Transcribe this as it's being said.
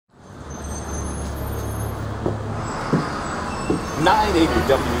980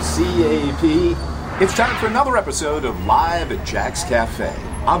 WCAP. It's time for another episode of Live at Jack's Cafe.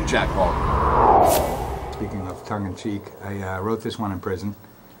 I'm Jack Baldwin. Speaking of tongue-in-cheek, I wrote this one in prison.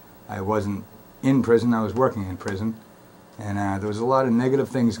 I wasn't in prison, I was working in prison. And there was a lot of negative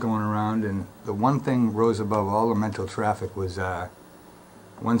things going around, and the one thing rose above all the mental traffic was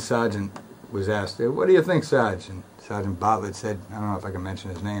one sergeant was asked, "What do you think, Sarge?" And Sergeant Bartlett said, I don't know if I can mention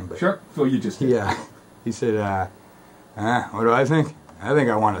his name, but Sure. Well, you just did. He said, what do I think? I think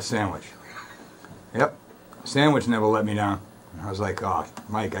I want a sandwich. Yep, sandwich never let me down. And I was like, oh,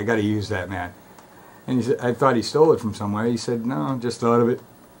 Mike, I got to use that, man. And he said, I thought he stole it from somewhere. He said, no, just thought of it.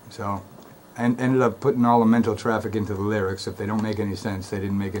 So I ended up putting all the mental traffic into the lyrics. If they don't make any sense, they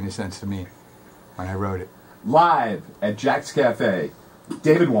didn't make any sense to me when I wrote it. Live at Jack's Cafe,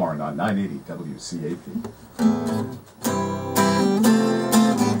 David Warren on 980 WCAP.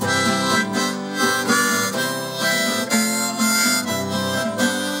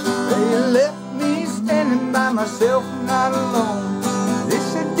 They left me standing by myself, not alone. They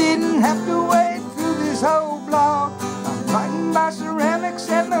said didn't have to wait through this whole block. I'm fighting by ceramics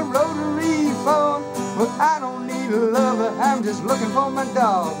and the rotary phone. But I don't need a lover, I'm just looking for my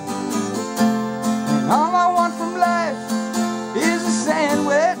dog. And all I want from life is a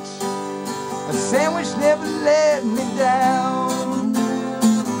sandwich. A sandwich never let me down.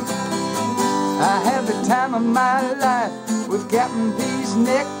 I had the time of my life with Captain P's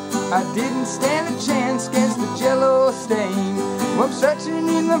neck. I didn't stand a chance against the jello stain. Well, I'm searching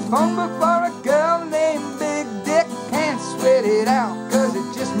in the phone book for a girl named Big Dick. Can't sweat it out, cause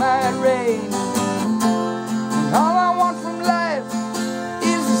it just might rain. And all I want from life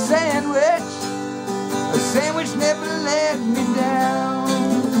is a sandwich. A sandwich never let me down.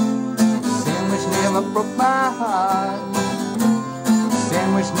 A sandwich never broke my heart. A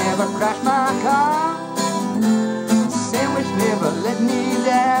sandwich never crashed my car. Sandwich never let me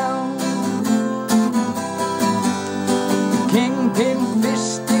down. Kingpin fish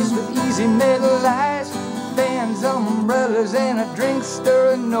sticks with easy metal eyes, fans, umbrellas, and a drink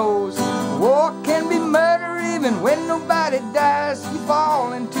stirring nose. War can be murder even when nobody dies. You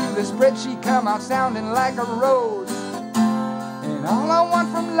fall into the spreadsheet, come out sounding like a rose. And all I want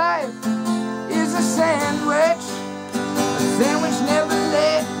from life is a sandwich. A sandwich never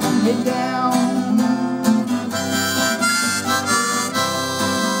let me down.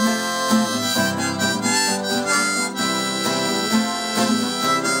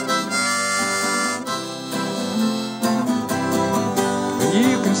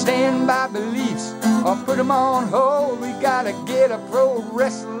 You can stand by beliefs or put them on hold. We gotta get a pro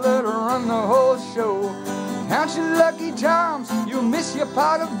wrestler to run the whole show. Count your lucky charms, you'll miss your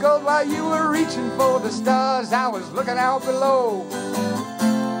pot of gold. While you were reaching for the stars, I was looking out below.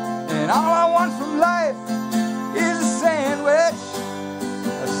 And all I want from life is a sandwich.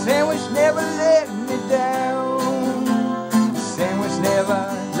 A sandwich never let me down. A sandwich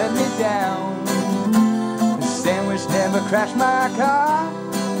never let me down. A sandwich never crashed my car.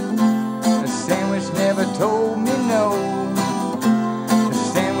 A sandwich never told me no. A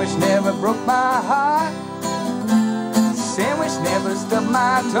sandwich never broke my heart. A sandwich never stubbed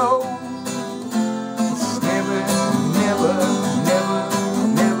my toe. It's never, never, never,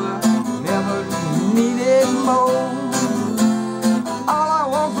 never, never needed more. All I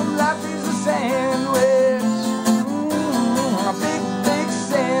want from life is a sandwich. A big, big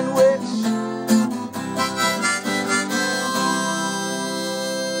sandwich.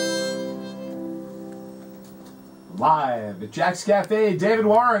 Live at Jack's Cafe, David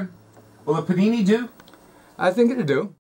Warren. Will the panini do? I think it'll do.